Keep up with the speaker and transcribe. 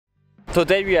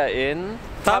Today we are in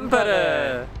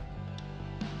Tampere!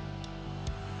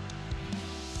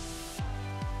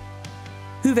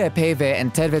 Hyvää päivää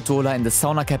and tervetuloa in the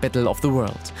sauna capital of the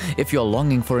world. If you're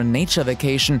longing for a nature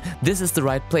vacation, this is the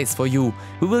right place for you.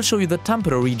 We will show you the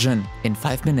Tampere region in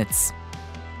 5 minutes.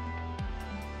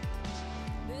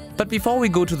 But before we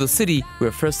go to the city,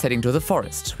 we're first heading to the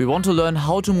forest. We want to learn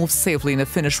how to move safely in the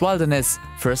Finnish wilderness.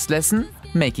 First lesson,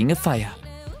 making a fire.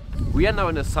 We are now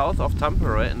in the south of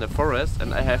Tampere in the forest,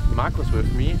 and I have Markus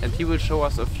with me, and he will show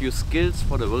us a few skills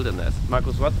for the wilderness.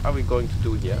 Markus, what are we going to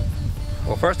do here?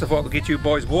 Well, first of all, to get you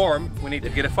boys warm, we need to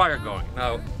get a fire going.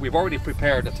 Now, we've already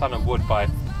prepared a ton of wood by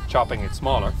chopping it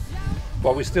smaller.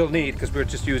 What we still need, because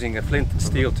we're just using a flint and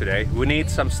steel today, we need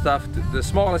some stuff, the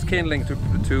smallest kindling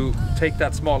to take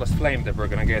that smallest flame that we're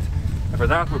going to get. And for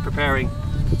that, we're preparing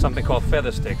something called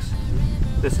feather sticks.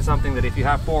 This is something that if you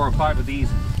have 4 or 5 of these,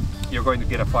 you're going to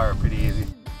get a fire pretty easy.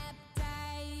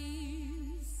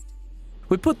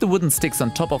 We put the wooden sticks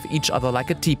on top of each other like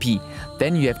a teepee.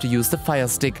 Then you have to use the fire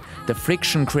stick. The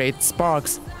friction creates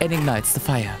sparks and ignites the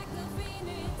fire.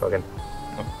 Go again.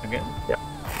 Oh, again? Yeah.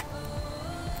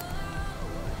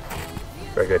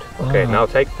 Very good. Okay, now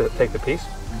take the piece.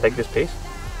 Take this piece.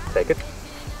 Take it.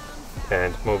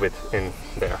 And move it in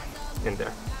there. In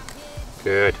there.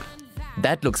 Good.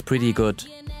 That looks pretty good.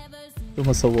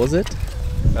 Thomas, how was it?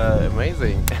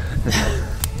 Amazing.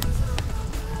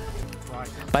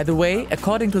 By the way,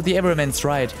 according to the Everyman's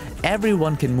Right,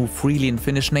 everyone can move freely in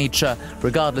Finnish nature,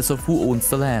 regardless of who owns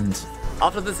the land.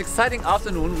 After this exciting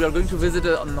afternoon, we are going to visit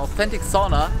an authentic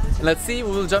sauna, and let's see,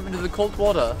 we will jump into the cold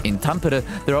water. In Tampere,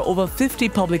 there are over 50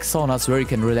 public saunas where you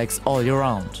can relax all year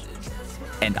round.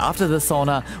 And after the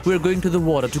sauna, we are going to the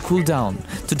water to cool down.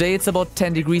 Today it's about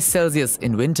 10 degrees Celsius.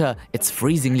 In winter, it's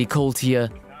freezingly cold here.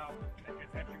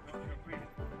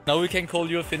 Now we can call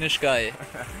you a Finnish guy.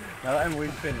 Now I'm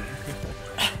with Finnish.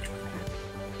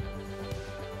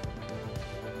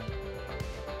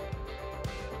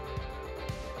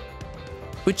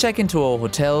 We check into our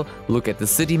hotel, look at the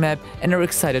city map, and are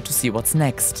excited to see what's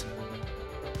next.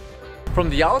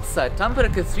 From the outside,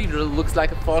 Tampere Cathedral looks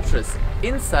like a fortress.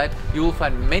 Inside, you will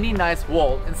find many nice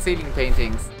wall and ceiling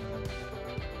paintings.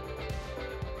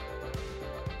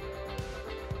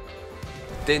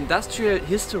 The industrial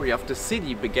history of the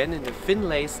city began in the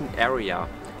Finlayson area.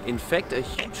 In fact, a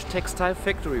huge textile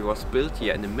factory was built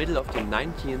here in the middle of the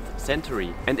 19th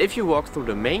century. And if you walk through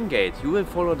the main gate, you will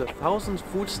follow the 1,000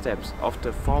 footsteps of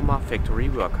the former factory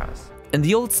workers. In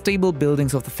the old stable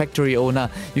buildings of the factory owner,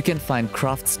 you can find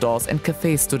craft stores and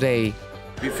cafés today.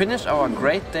 We finished our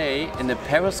great day in the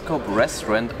Periscope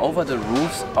restaurant over the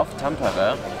roofs of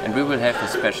Tampere, and we will have a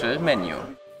special menu.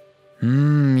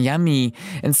 Yummy!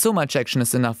 And so much action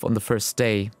is enough on the first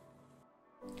day.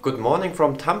 Good morning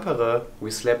from Tampere. We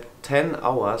slept 10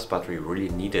 hours, but we really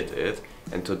needed it.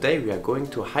 And today we are going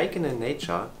to hike in the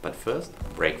nature, but first,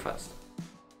 breakfast.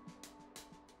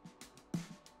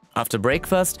 After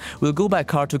breakfast, we'll go by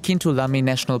car to Kintulammi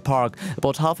National Park,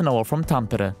 about half an hour from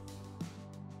Tampere.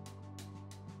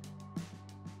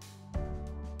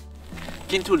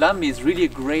 Kintulammi is really a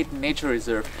great nature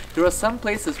reserve. There are some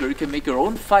places where you can make your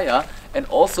own fire and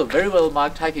also very well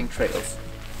marked hiking trails.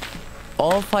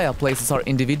 All fireplaces are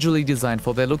individually designed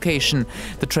for their location.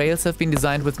 The trails have been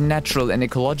designed with natural and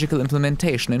ecological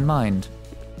implementation in mind.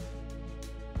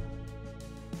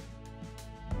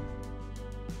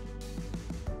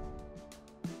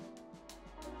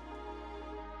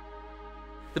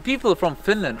 The people from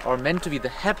Finland are meant to be the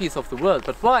happiest of the world,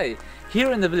 but why?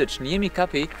 Here in the village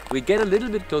Niemikapi, we get a little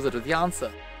bit closer to the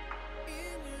answer.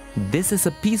 This is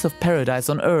a piece of paradise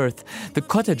on earth. The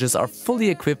cottages are fully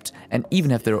equipped and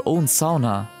even have their own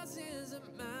sauna.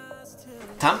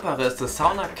 Tampere is the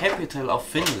sauna capital of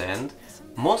Finland.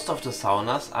 Most of the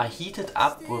saunas are heated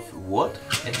up with wood.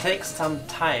 It takes some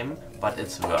time, but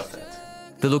it's worth it.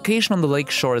 The location on the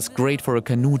lake shore is great for a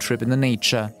canoe trip in the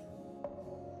nature.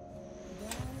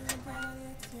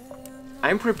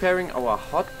 I'm preparing our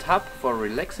hot tub for a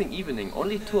relaxing evening,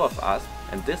 only 2 of us,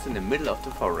 and this in the middle of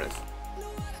the forest.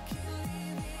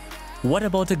 What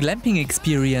about a glamping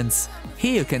experience?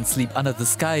 Here you can sleep under the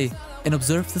sky and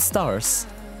observe the stars.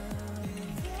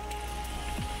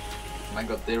 My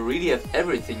god, they really have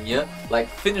everything here, like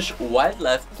Finnish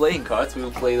wildlife playing cards, we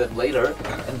will play them later,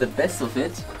 and the best of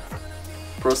it,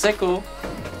 Prosecco.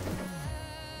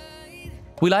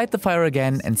 We light the fire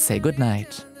again and say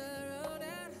goodnight.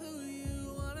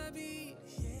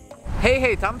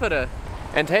 Hey Tampere!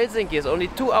 And Helsinki is only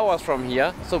 2 hours from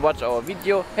here, so watch our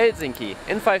video Helsinki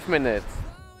in 5 minutes.